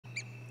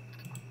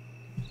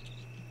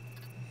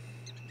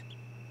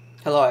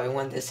Hello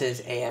everyone, this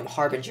is AM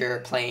Harbinger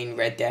playing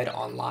Red Dead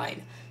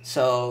Online.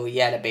 So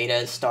yeah, the beta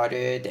has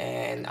started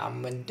and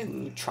I'm going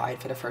to try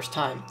it for the first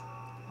time.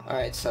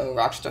 Alright, so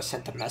Rockstar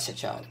sent a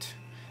message out.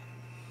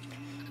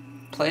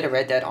 Play the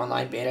Red Dead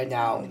Online beta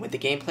now. With the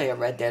gameplay of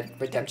Red Dead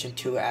Redemption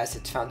 2 as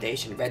its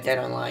foundation, Red Dead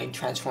Online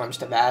transforms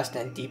the vast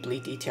and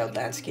deeply detailed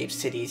landscapes,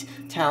 cities,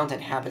 towns,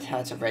 and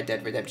habitats of Red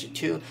Dead Redemption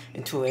 2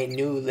 into a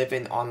new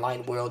living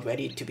online world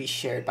ready to be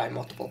shared by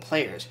multiple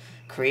players.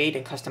 Create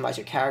and customize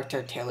your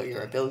character, tailor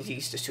your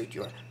abilities to suit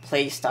your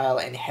play style,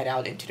 and head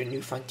out into the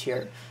new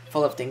frontier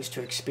full of things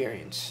to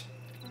experience.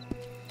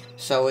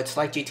 So it's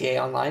like GTA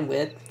Online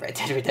with Red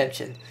Dead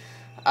Redemption.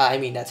 I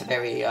mean, that's a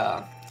very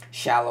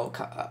shallow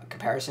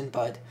comparison,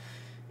 but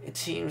it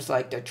seems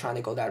like they're trying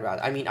to go that route.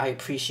 I mean, I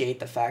appreciate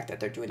the fact that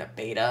they're doing a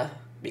beta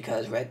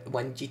because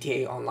when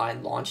GTA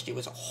Online launched, it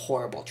was a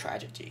horrible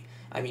tragedy.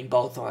 I mean,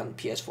 both on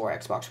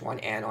PS4, Xbox One,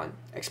 and on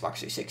Xbox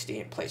 360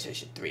 and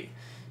PlayStation 3.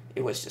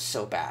 It was just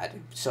so bad.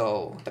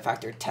 So the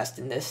fact they're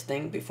testing this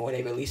thing before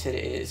they release it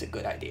is a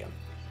good idea.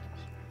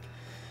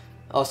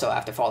 Also,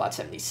 after Fallout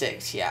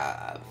 76,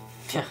 yeah,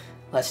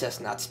 let's just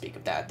not speak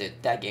of that.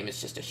 That game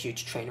is just a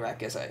huge train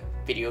wreck as a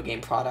video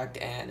game product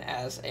and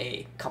as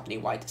a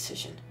company-wide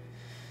decision.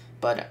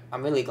 But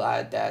I'm really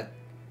glad that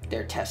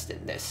they're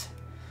testing this.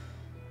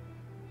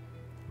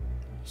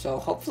 So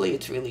hopefully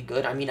it's really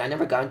good. I mean, I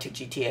never got into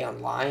GTA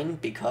Online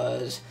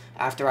because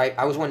after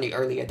I was one of the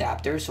early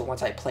adapters, so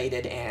once I played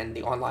it and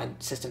the online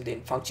system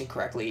didn't function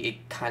correctly,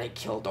 it kind of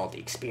killed all the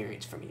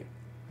experience for me.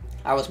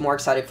 I was more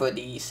excited for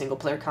the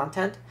single-player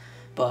content,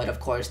 but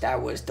of course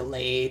that was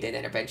delayed, and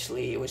then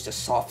eventually it was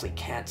just softly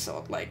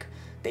canceled. Like,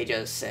 they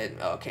just said,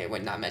 okay, we're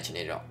not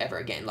mentioning it ever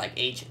again, like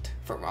Agent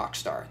from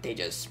Rockstar. They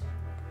just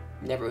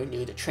never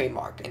renewed the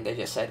trademark, and they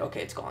just said,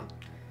 okay, it's gone.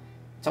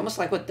 It's almost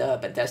like what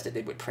Bethesda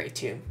did with Prey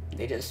 2.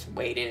 They just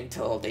waited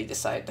until they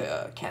decided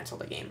to cancel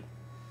the game.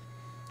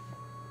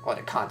 Or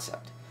the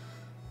concept.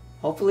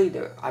 Hopefully,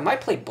 I might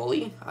play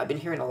Bully. I've been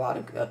hearing a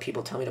lot of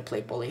people tell me to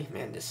play Bully.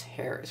 Man, this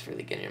hair is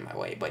really getting in my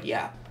way. But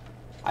yeah,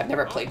 I've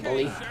never played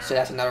Bully, so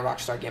that's another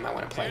Rockstar game I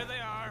want to play. There they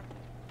are.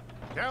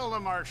 Tell the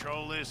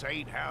Marshal this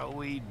ain't how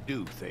we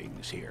do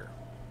things here.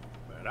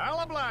 But I'll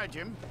oblige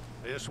him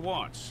this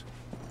once.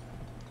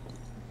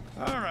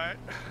 All right.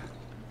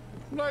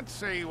 Let's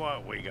see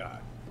what we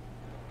got.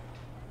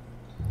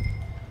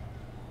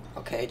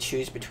 Okay,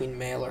 choose between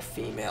male or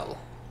female.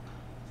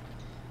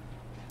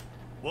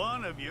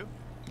 One of you.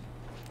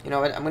 You know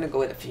what? I'm gonna go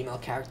with a female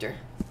character.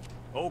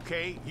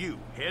 Okay, you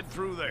head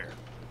through there.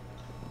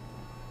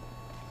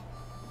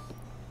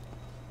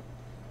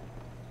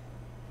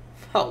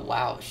 Oh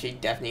wow, she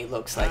definitely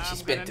looks like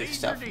she's been through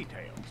stuff.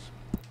 Details.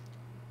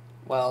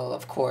 Well,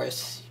 of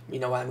course, you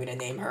know what I'm gonna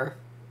name her.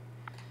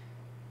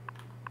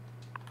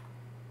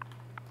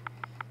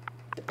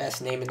 The best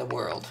name in the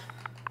world.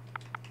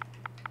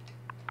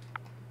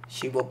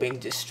 She will bring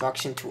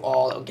destruction to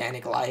all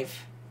organic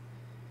life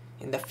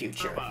in the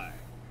future.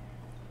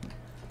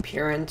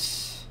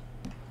 Appearance.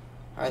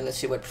 Alright, let's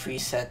see what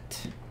preset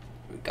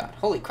we got.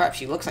 Holy crap,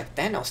 she looks like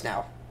Thanos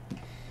now.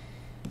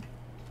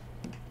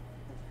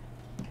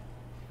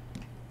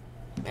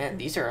 Man,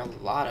 these are a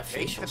lot of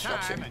facial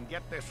structure. And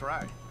get this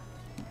right.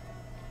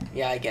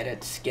 Yeah, I get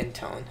it. Skin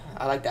tone.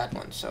 I like that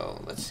one,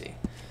 so let's see.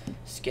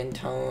 Skin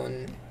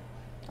tone.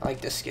 I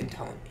like this skin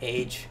tone.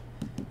 Age.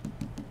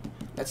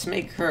 Let's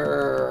make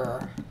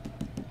her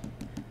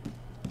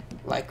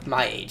like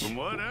my age. From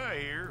what I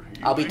hear,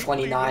 I'll be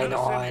 29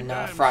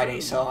 on Friday,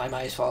 so I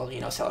might as well,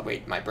 you know,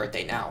 celebrate my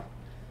birthday now.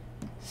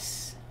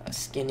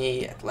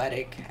 Skinny,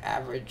 athletic,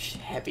 average,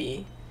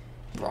 heavy,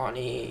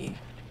 brawny.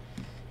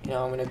 You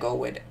know, I'm gonna go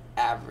with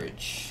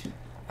average.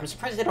 I'm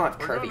surprised they don't have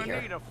curvy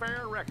here.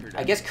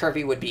 I guess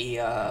curvy would be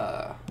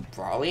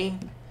brawly.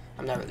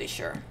 I'm not really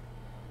sure.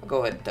 I'll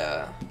go with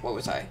what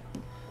was I?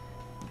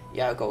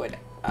 Yeah, I'll go with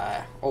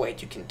oh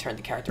wait, you can turn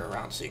the character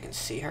around so you can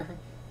see her.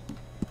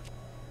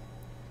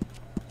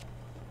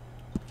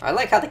 I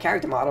like how the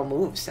character model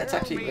moves. That's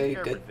actually really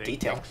good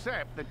detail.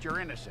 Except that you're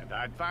innocent.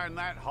 I'd find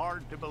that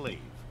hard to believe.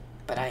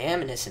 But I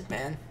am innocent,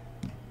 man.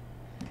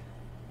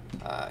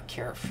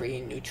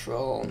 Carefree,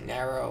 neutral,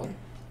 narrow.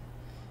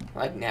 I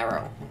like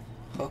narrow.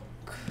 Hook.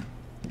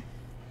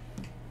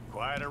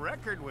 Quite a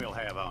record we'll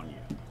have on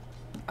you.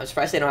 I'm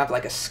surprised they don't have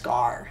like a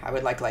scar. I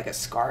would like a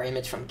scar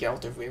image from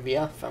Geralt of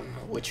Rivia from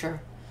Witcher.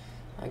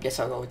 I guess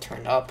I'll go with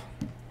turned up.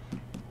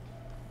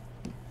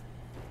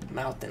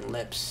 Mouth and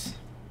lips.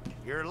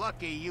 You're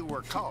lucky you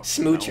were caught.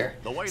 Smoocher.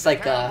 You know, it's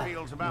like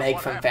Meg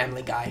from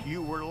Family Guy.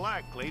 You were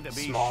likely to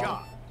be Small.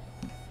 shot.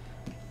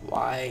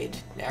 Wide,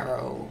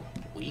 narrow,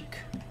 weak,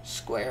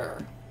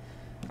 square.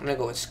 I'm gonna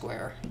go with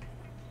square.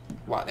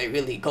 Wow, they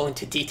really go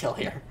into detail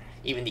here.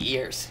 Even the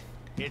ears.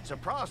 It's a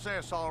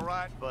process, all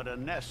right, but a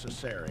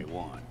necessary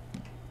one.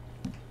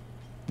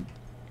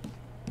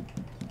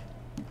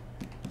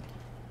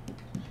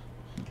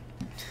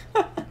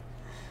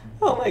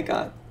 Oh my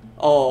god.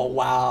 Oh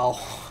wow.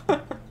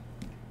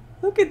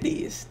 Look at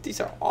these. These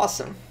are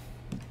awesome.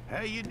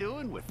 How you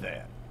doing with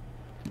that?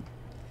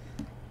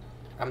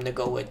 I'm gonna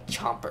go with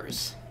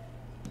chompers.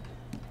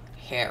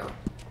 hair.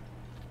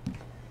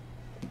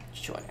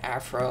 Short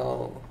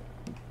afro.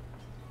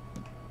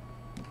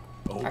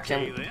 Okay,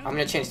 Actually, I'm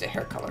gonna change the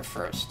hair color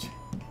first.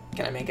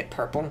 Can I make it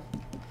purple?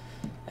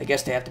 I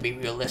guess they have to be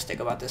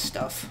realistic about this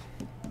stuff.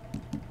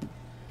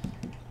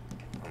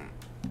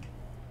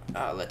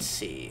 Let's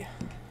see.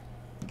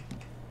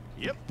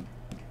 Yep.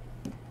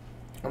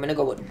 I'm gonna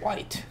go with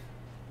white.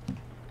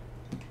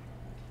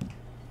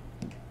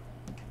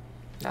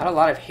 Not a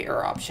lot of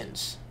hair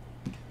options.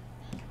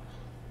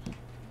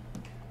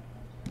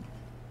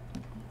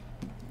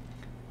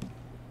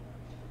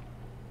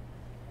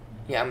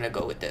 Yeah, I'm gonna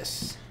go with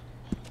this.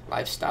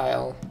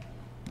 Lifestyle.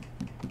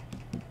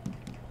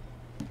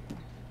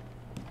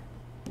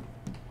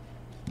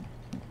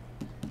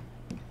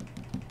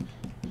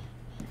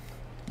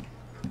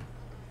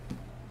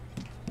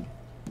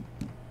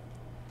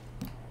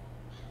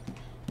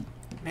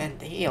 Man,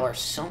 they are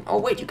so... Oh,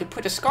 wait, you could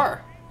put a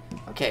scar.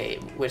 Okay,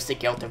 where's the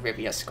Geralt of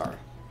Rivia scar?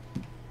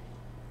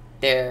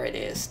 There it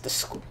is.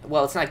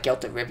 Well, it's not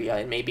Geralt of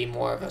Rivia. It may be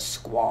more of a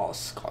Squall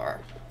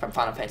scar from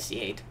Final Fantasy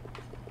VIII.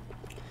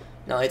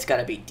 No, it's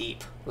gotta be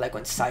deep. Like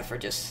when Cypher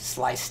just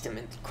sliced him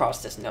and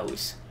crossed his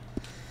nose.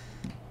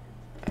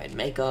 Alright,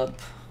 makeup.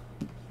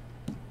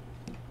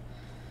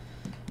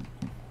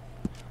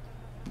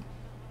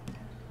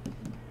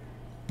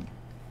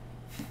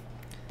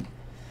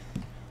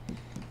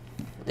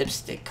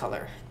 Lipstick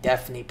color.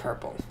 Definitely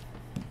purple.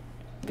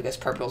 Because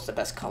purple is the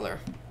best color.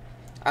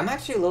 I'm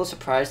actually a little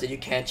surprised that you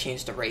can't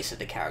change the race of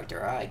the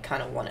character. I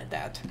kind of wanted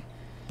that.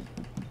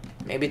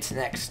 Maybe it's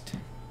next.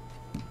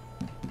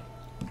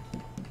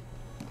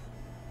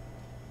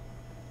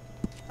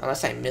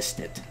 Unless I missed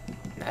it.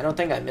 I don't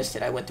think I missed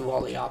it. I went through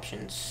all the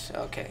options.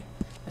 Okay.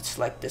 Let's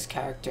select this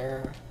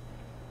character.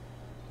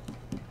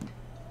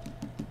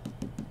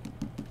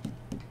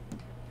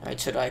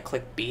 Alright, so do I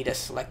click B to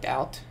select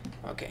out?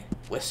 Okay.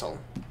 Whistle.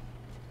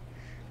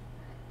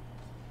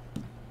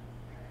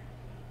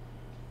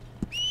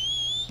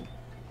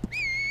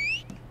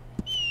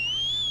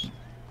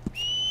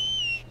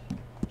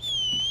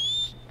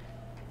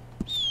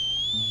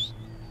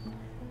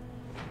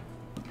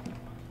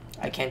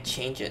 I can't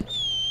change it.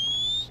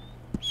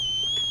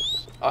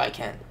 Oh, I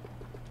can.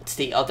 It's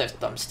the other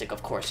thumbstick,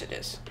 of course it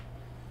is.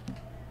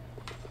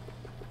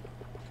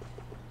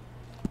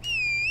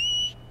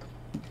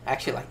 I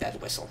actually like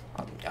that whistle.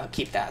 I'll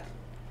keep that.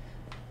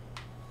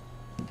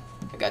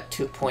 I got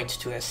 2 points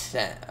to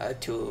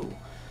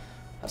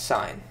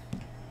assign.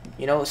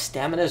 You know,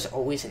 stamina is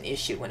always an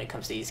issue when it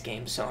comes to these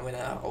games, so I'm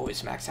gonna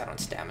always max out on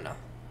stamina.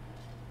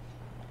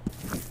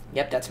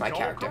 Yep, that's my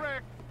character.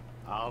 Correct.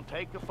 I'll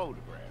take a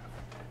photograph.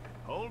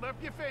 Hold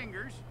up your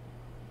fingers.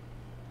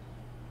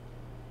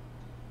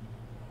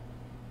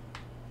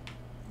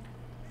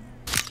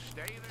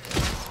 Stay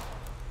there.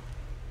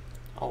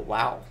 Oh,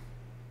 wow.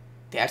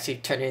 They actually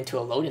turned it into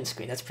a loading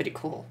screen. That's pretty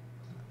cool.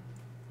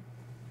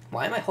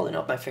 Why am I holding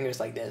up my fingers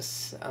like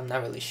this? I'm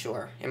not really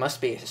sure. It must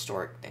be a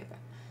historic thing.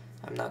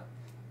 I'm not...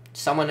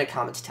 Someone in the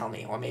comments tell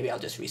me, or maybe I'll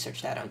just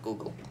research that on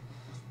Google.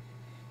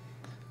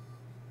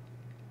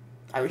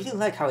 I really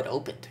like how it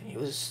opened. It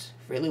was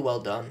really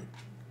well done.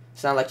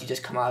 It's not like you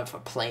just come out of a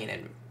plane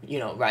and, you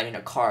know, ride in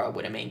a car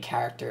with a main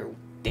character,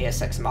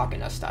 Deus Ex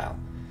Machina style.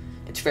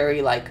 It's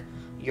very like,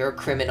 you're a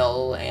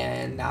criminal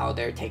and now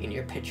they're taking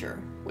your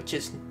picture, which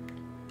is...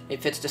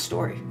 It fits the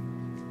story.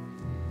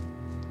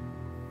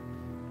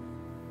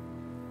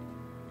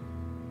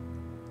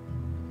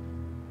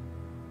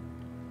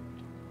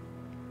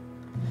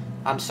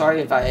 I'm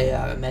sorry if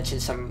I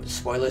mentioned some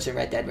spoilers in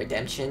Red Dead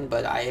Redemption,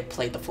 but I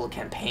played the full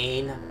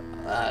campaign,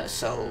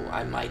 so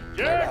I might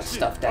blurt out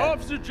stuff that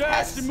Officer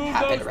Jackson, move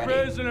those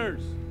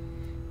prisoners.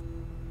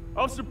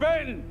 Officer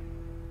Benton,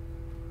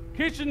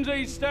 kitchens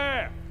ain't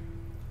staffed.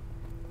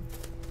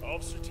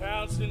 Officer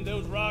Townsend,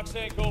 those rocks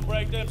ain't gonna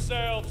break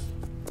themselves.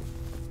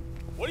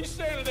 What are you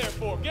standing there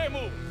for? Get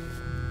moving.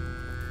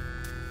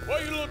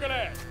 What are you looking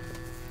at?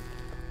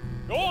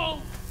 Go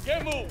on,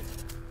 get moving.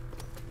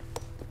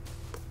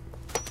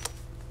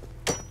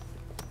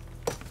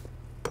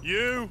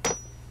 You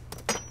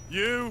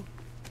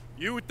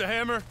with the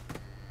hammer?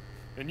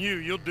 And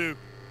you'll do.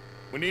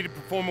 We need to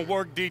perform a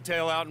work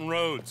detail out in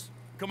Rhodes.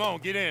 Come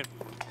on, get in.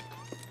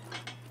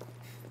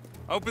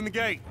 Open the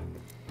gate.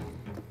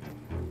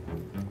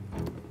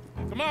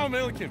 Come on,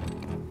 Milliken.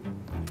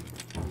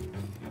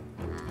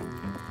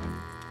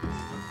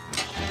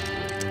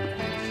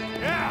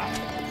 Yeah!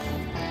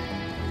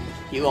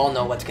 You all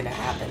know what's gonna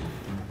happen.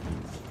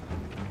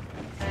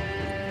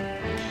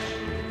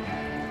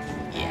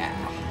 Yeah.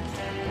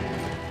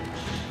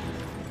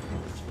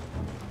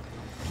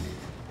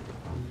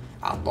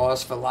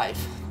 Outlaws for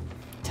life.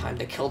 Time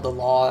to kill the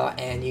law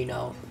and, you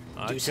know,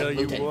 do some I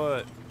tell looting. you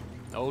what,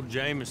 old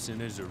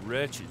Jameson is a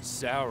wretched,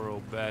 sour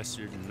old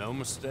bastard, and no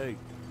mistake.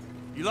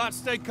 You lot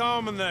stay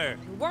calm in there.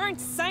 We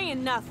weren't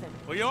saying nothing.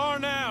 Well, you are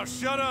now.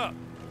 Shut up.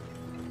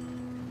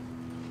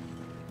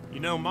 You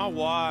know, my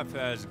wife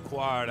has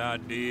acquired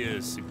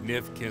ideas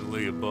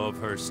significantly above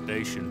her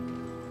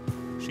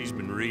station. She's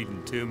been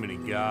reading too many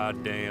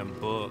goddamn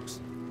books.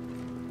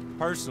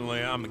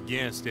 Personally, I'm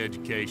against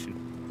education.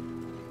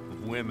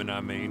 Of women,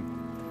 I mean.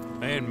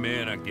 And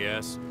men, I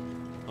guess.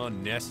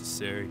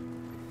 Unnecessary.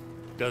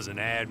 Doesn't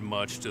add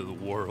much to the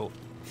world.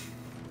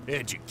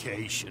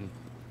 Education.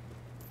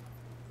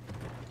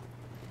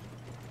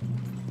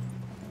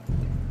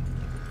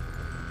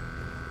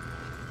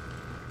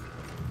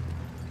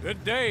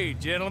 Good day,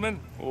 gentlemen.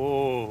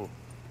 Oh.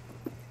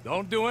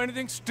 Don't do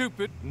anything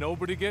stupid.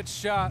 Nobody gets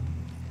shot.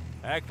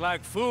 Act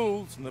like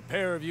fools, and the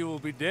pair of you will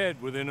be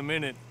dead within a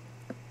minute.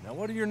 Now,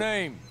 what are your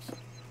names?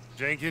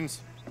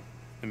 Jenkins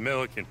and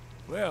Milliken.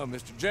 Well,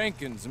 Mr.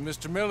 Jenkins and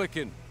Mr.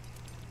 Milliken,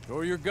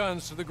 throw your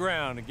guns to the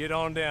ground and get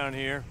on down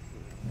here.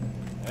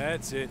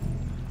 That's it.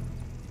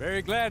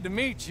 Very glad to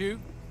meet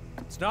you.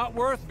 It's not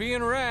worth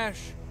being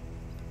rash.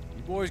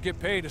 You boys get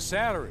paid a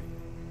salary.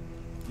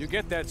 You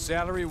get that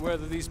salary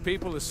whether these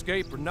people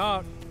escape or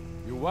not.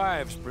 Your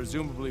wives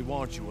presumably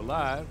want you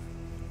alive.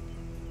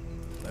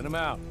 Let them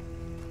out.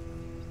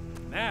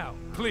 Now,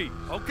 please.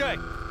 Okay.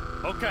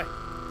 Okay.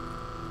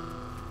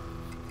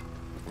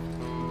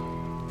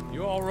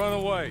 You all run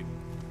away.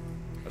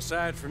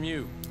 Aside from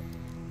you.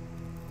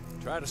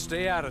 Try to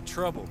stay out of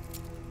trouble.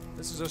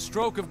 This is a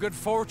stroke of good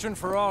fortune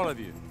for all of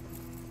you.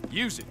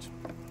 Use it.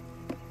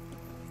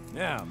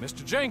 Now,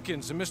 Mr.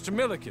 Jenkins and Mr.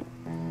 Milliken,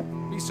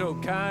 be so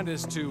kind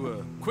as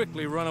to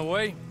quickly run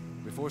away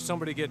before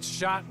somebody gets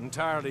shot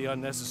entirely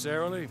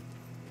unnecessarily.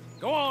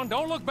 Go on,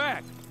 don't look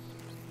back.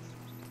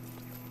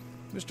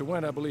 Mr.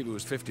 Wendt, I believe it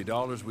was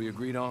 $50 we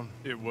agreed on.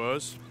 It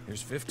was.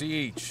 Here's 50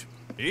 each.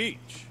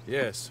 Each?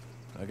 Yes.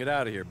 Now get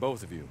out of here,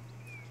 both of you.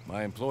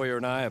 My employer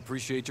and I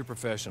appreciate your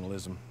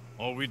professionalism.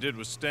 All we did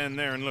was stand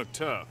there and look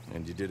tough.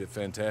 And you did it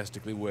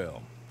fantastically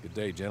well. Good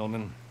day,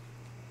 gentlemen.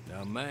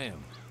 Now,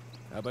 ma'am,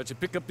 how about you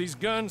pick up these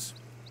guns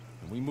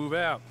and we move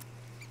out?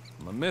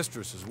 My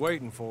mistress is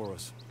waiting for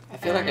us. I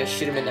feel like I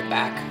shoot him in the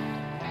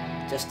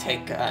back. Just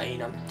take, you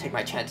know, take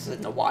my chances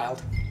in the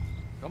wild.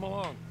 Come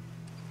along.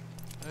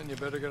 And you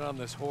better get on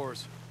this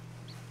horse.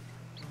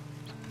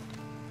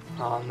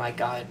 Oh my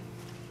god.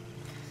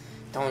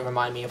 Don't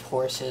remind me of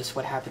horses.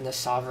 What happened to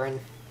Sovereign?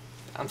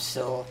 I'm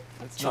still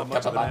It's not choked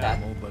much up of an about that.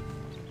 animal, but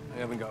I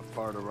haven't got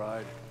far to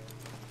ride.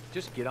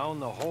 Just get on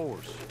the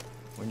horse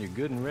when you're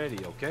good and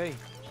ready, okay?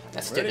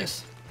 Let's do Ready?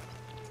 this.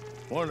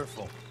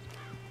 Wonderful.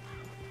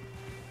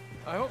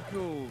 I hope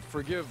you'll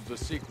forgive the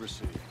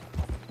secrecy.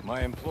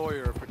 My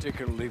employer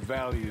particularly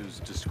values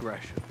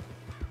discretion.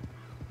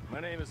 My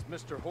name is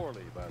Mr.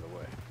 Horley, by the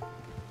way.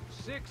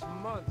 6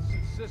 months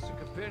in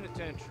Sisika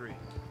Penitentiary,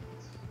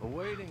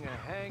 awaiting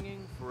a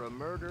hanging for a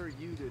murder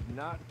you did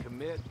not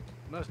commit.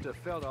 Must have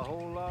felt a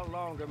whole lot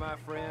longer, my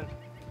friend.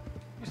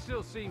 You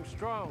still seem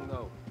strong,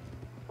 though.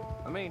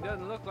 I mean,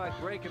 doesn't look like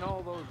breaking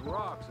all those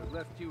rocks has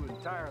left you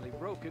entirely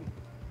broken,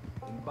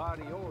 in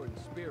body or in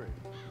spirit.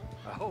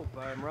 I hope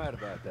I'm right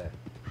about that.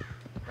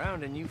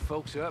 Rounding you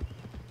folks up,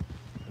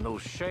 and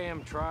those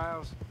sham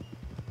trials,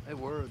 they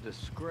were a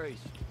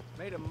disgrace.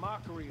 Made a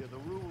mockery of the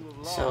rule of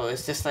law. So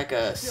is this like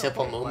a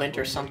civil movement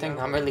or something?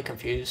 I'm really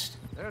confused.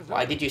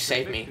 Why did you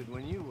save me?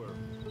 When you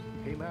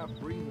came out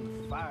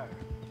breathing fire.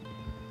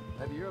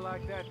 Maybe you're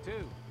like that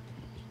too.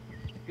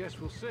 Guess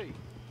we'll see.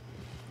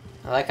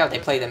 I like how they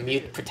play the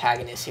mute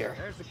protagonist here.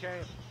 There's the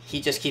camp. He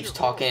just keeps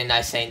talking and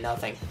I say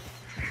nothing.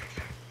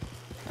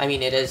 I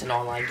mean, it is an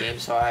online game,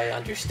 so I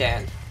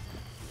understand.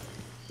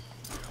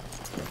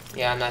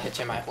 Yeah, I'm not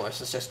hitching my horse.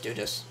 Let's just do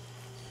this.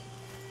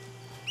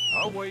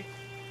 I'll wait.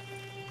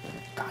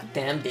 God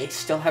damn, they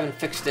still haven't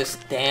fixed this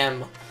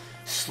damn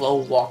slow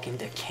walk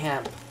into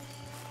camp.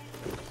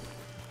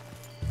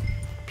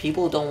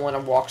 People don't want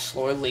to walk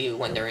slowly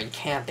when they're in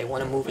camp. They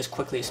want to move as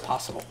quickly as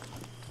possible.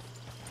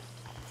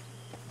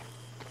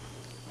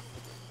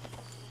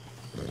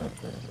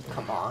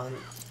 Come on.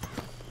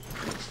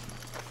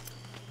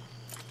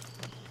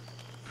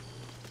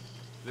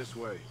 This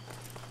way.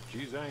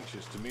 She's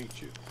anxious to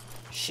meet you.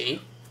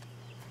 She?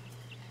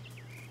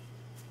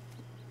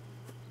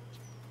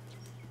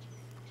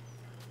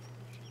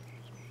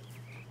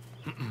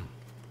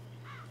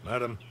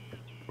 Madam,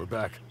 we're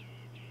back.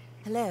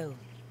 Hello.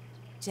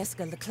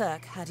 Jessica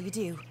Leclerc, how do you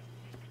do?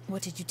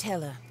 What did you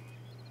tell her?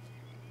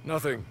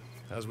 Nothing,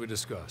 as we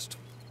discussed.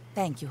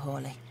 Thank you,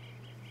 Horley.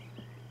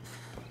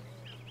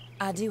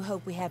 I do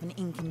hope we haven't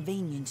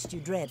inconvenienced you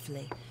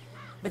dreadfully.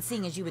 But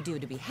seeing as you were due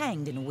to be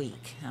hanged in a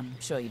week, I'm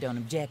sure you don't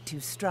object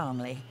too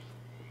strongly.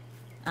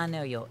 I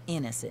know you're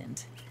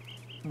innocent.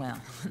 Well,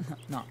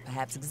 not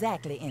perhaps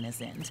exactly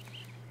innocent,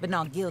 but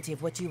not guilty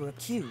of what you were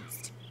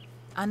accused.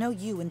 I know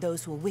you and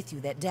those who were with you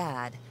that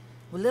died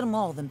were little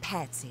more than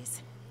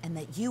patsies, and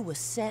that you were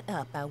set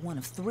up by one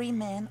of 3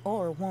 men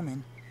or a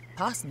woman,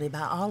 possibly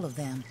by all of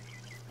them.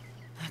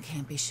 I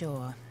can't be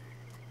sure,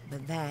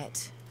 but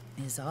that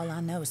is all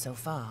I know so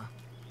far.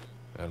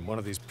 And one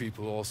of these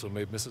people also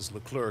made Mrs.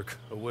 Leclerc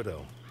a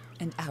widow.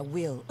 And I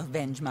will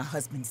avenge my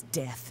husband's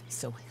death,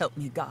 so help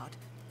me God.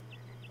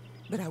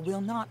 But I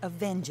will not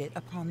avenge it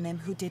upon them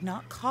who did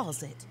not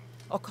cause it,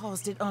 or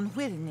caused it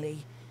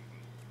unwittingly.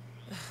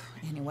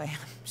 Anyway,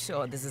 I'm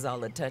sure this is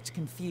all a touch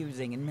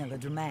confusing and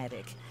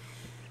melodramatic.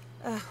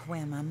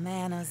 Where are my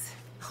manners?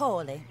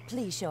 Hawley,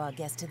 please show our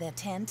guests to their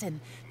tent and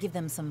give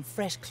them some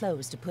fresh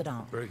clothes to put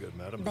on. Very good,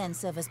 madam. Then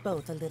serve us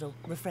both a little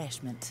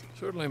refreshment.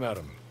 Certainly,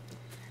 madam.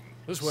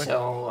 This way.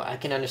 So I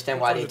can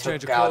understand why they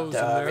took out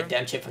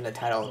redemption from the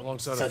title.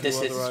 Alongside So a few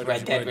this is other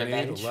Red items Dead you might need,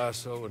 Revenge. a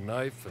lasso, a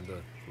knife, and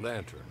a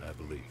lantern, I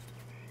believe.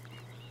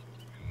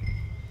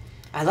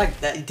 I like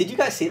that. Did you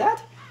guys see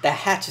that? The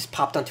hat just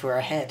popped onto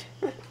her head.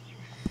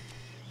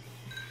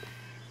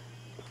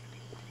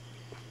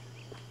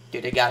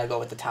 Dude, they gotta go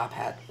with the top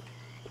hat.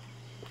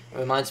 It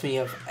reminds me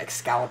of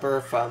Excalibur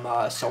from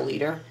Soul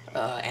Eater,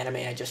 anime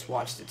I just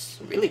watched. It's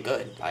really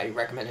good. I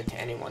recommend it to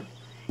anyone.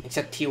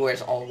 Except he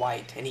wears all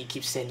white, and he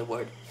keeps saying the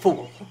word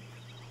fool.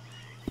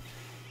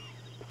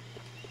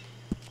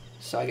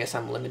 So I guess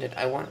I'm limited.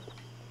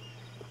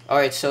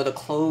 Alright, so the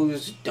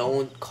clothes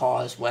don't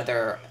cause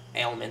weather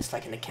ailments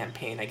like in the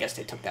campaign. I guess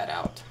they took that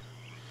out.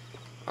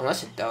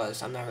 Unless it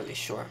does, I'm not really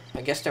sure.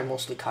 I guess they're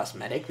mostly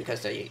cosmetic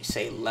because they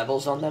say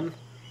levels on them.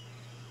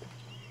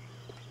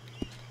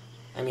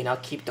 I mean, I'll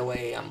keep the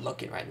way I'm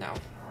looking right now.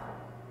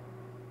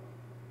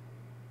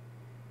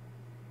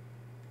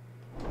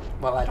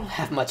 Well, I don't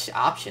have much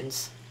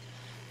options.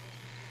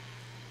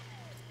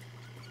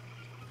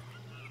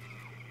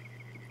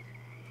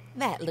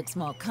 That looks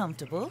more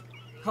comfortable.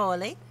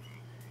 Hawley,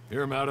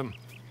 Here, madam.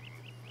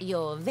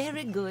 your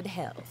very good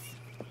health.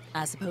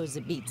 I suppose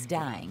it beats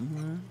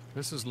dying,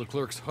 Mrs.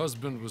 Leclerc's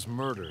husband was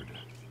murdered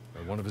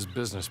by one of his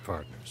business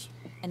partners.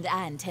 And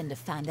I intend to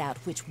find out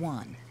which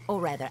one. Or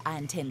rather, I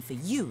intend for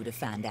you to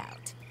find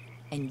out.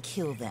 And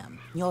kill them.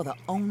 You're the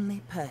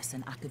only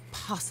person I could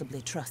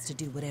possibly trust to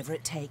do whatever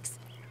it takes.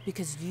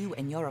 Because you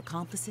and your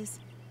accomplices,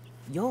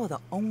 you're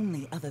the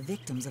only other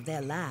victims of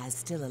their lies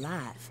still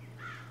alive.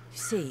 You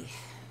see,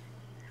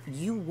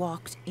 you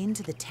walked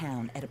into the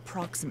town at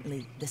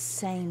approximately the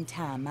same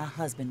time my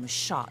husband was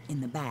shot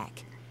in the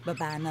back, but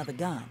by another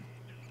gun,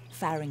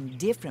 firing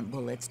different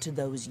bullets to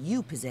those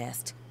you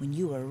possessed when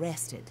you were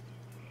arrested.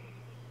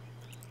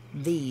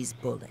 These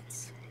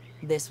bullets,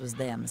 this was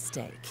their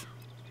mistake.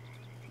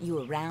 You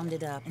were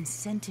rounded up and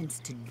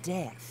sentenced to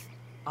death,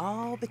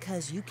 all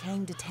because you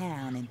came to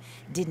town and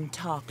didn't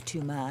talk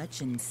too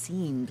much and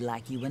seemed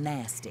like you were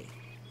nasty.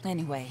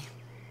 Anyway,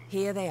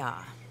 here they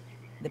are,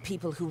 the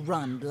people who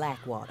run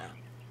Blackwater.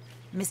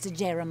 Mr.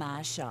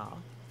 Jeremiah Shaw,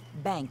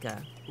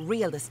 banker,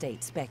 real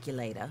estate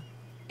speculator,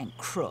 and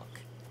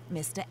crook.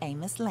 Mr.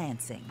 Amos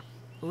Lansing,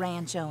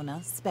 ranch owner,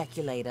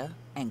 speculator,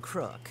 and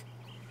crook.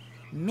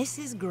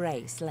 Mrs.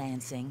 Grace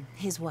Lansing,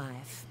 his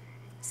wife,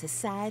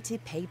 society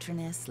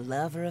patroness,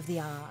 lover of the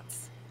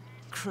arts,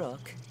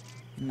 crook,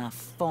 and my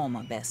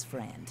former best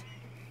friend.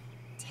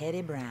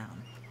 Teddy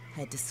Brown,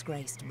 her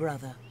disgraced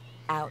brother,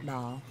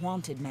 outlaw,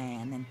 wanted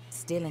man, and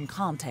still in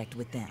contact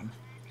with them.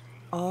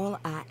 All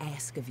I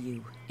ask of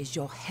you is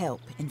your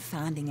help in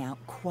finding out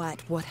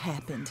quite what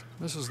happened.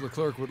 Mrs.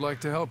 Leclerc would like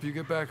to help you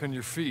get back on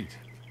your feet.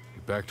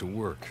 Get back to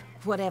work.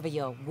 Whatever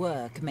your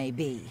work may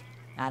be,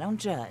 I don't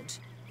judge.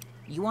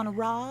 You want to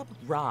rob?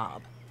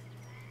 Rob.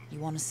 You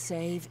want to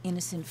save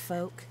innocent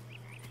folk?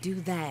 Do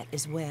that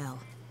as well.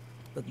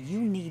 But you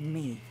need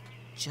me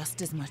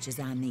just as much as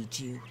I need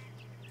you.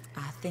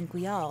 I think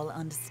we all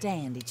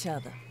understand each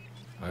other.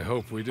 I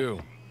hope we do.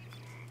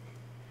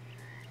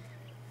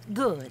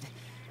 Good.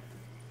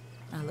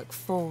 I look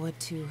forward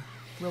to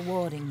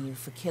rewarding you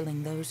for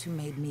killing those who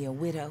made me a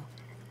widow.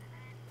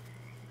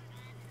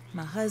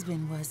 My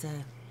husband was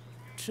a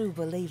true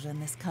believer in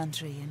this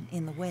country and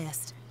in the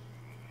West.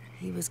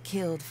 He was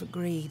killed for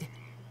greed.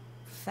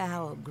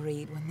 Foul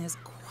greed when there's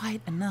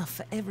quite enough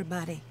for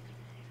everybody.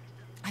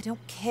 I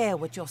don't care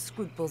what your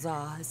scruples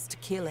are as to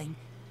killing.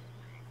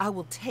 I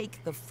will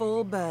take the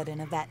full burden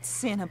of that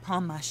sin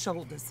upon my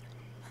shoulders.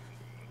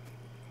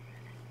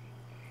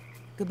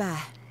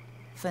 Goodbye,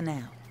 for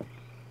now.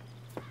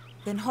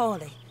 Then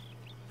Hawley,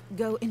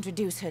 go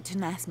introduce her to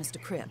nice Mr.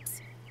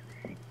 Cripps.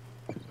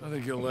 I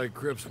think you'll like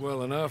Cripps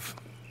well enough.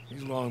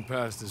 He's long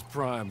past his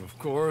prime, of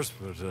course,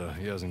 but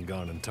he hasn't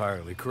gone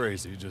entirely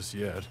crazy just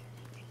yet.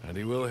 And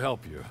he will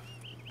help you,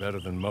 better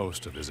than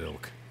most of his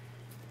ilk.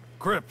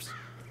 Cripps!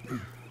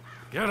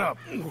 Get up!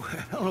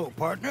 Hello,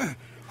 partner.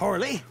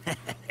 Hawley.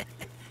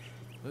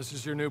 This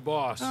is your new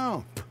boss.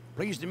 Oh,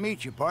 pleased to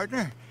meet you,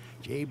 partner.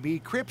 J.B.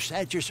 Cripps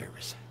at your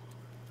service.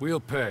 We'll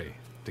pay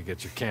to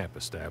get your camp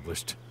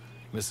established.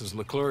 Mrs.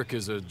 Leclerc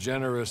is a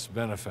generous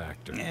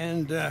benefactor.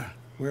 And,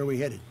 where are we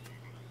headed?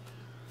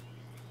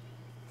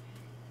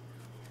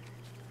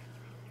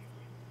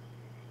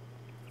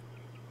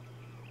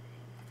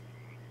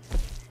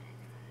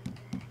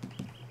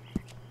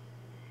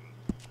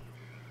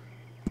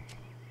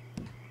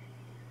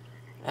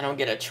 I don't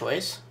get a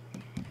choice.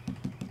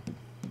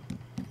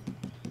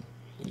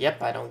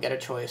 Yep, I don't get a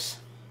choice.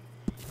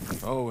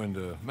 Oh,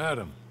 and,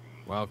 madam,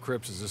 while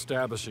Cripps is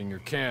establishing your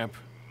camp,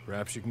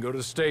 perhaps you can go to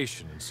the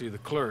station and see the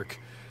clerk,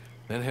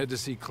 then head to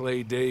see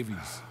Clay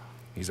Davies.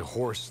 He's a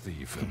horse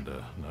thief and,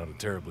 not a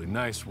terribly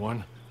nice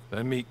one.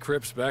 Then meet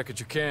Cripps back at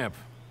your camp.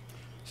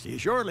 See you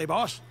shortly,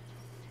 boss.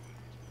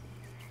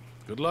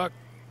 Good luck.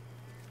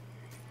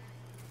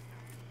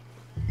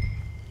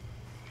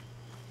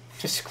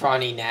 Just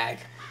scrawny nag.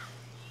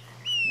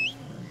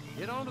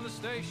 Get on to the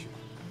station.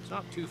 It's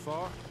not too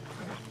far.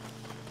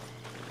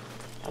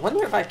 I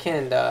wonder if I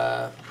can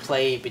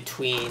play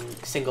between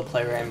single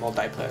player and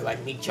multiplayer,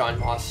 like meet John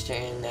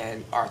Marston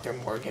and Arthur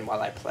Morgan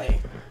while I play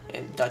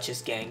in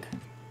Dutch's gang.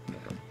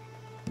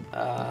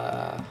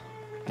 I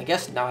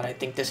guess not. I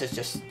think this is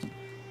just...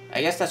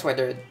 I guess that's why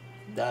they're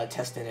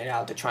testing it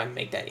out, to try and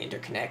make that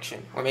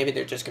interconnection. Or maybe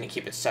they're just going to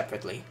keep it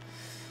separately.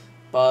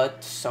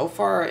 But so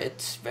far,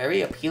 it's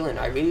very appealing.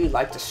 I really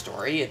like the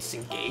story. It's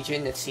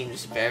engaging. It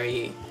seems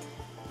very...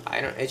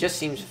 it just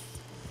seems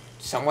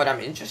somewhat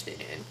I'm interested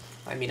in.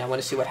 I mean, I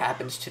want to see what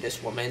happens to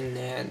this woman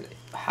and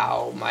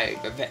how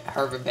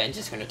her revenge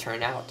is going to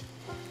turn out.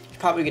 It's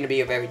probably going to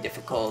be a very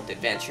difficult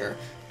adventure.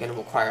 Going to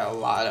require a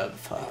lot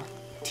of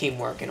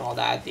teamwork and all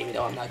that, even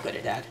though I'm not good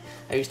at that.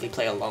 I usually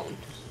play alone.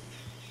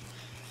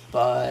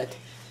 But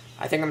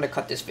I think I'm going to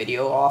cut this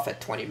video off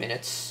at 20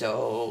 minutes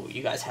so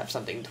you guys have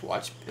something to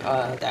watch, to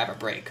have a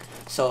break.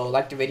 So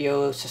like the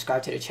video,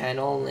 subscribe to the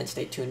channel, and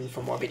stay tuned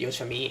for more videos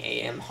from me,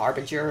 AM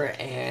Harbinger,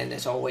 and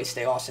as always,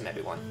 stay awesome,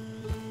 everyone.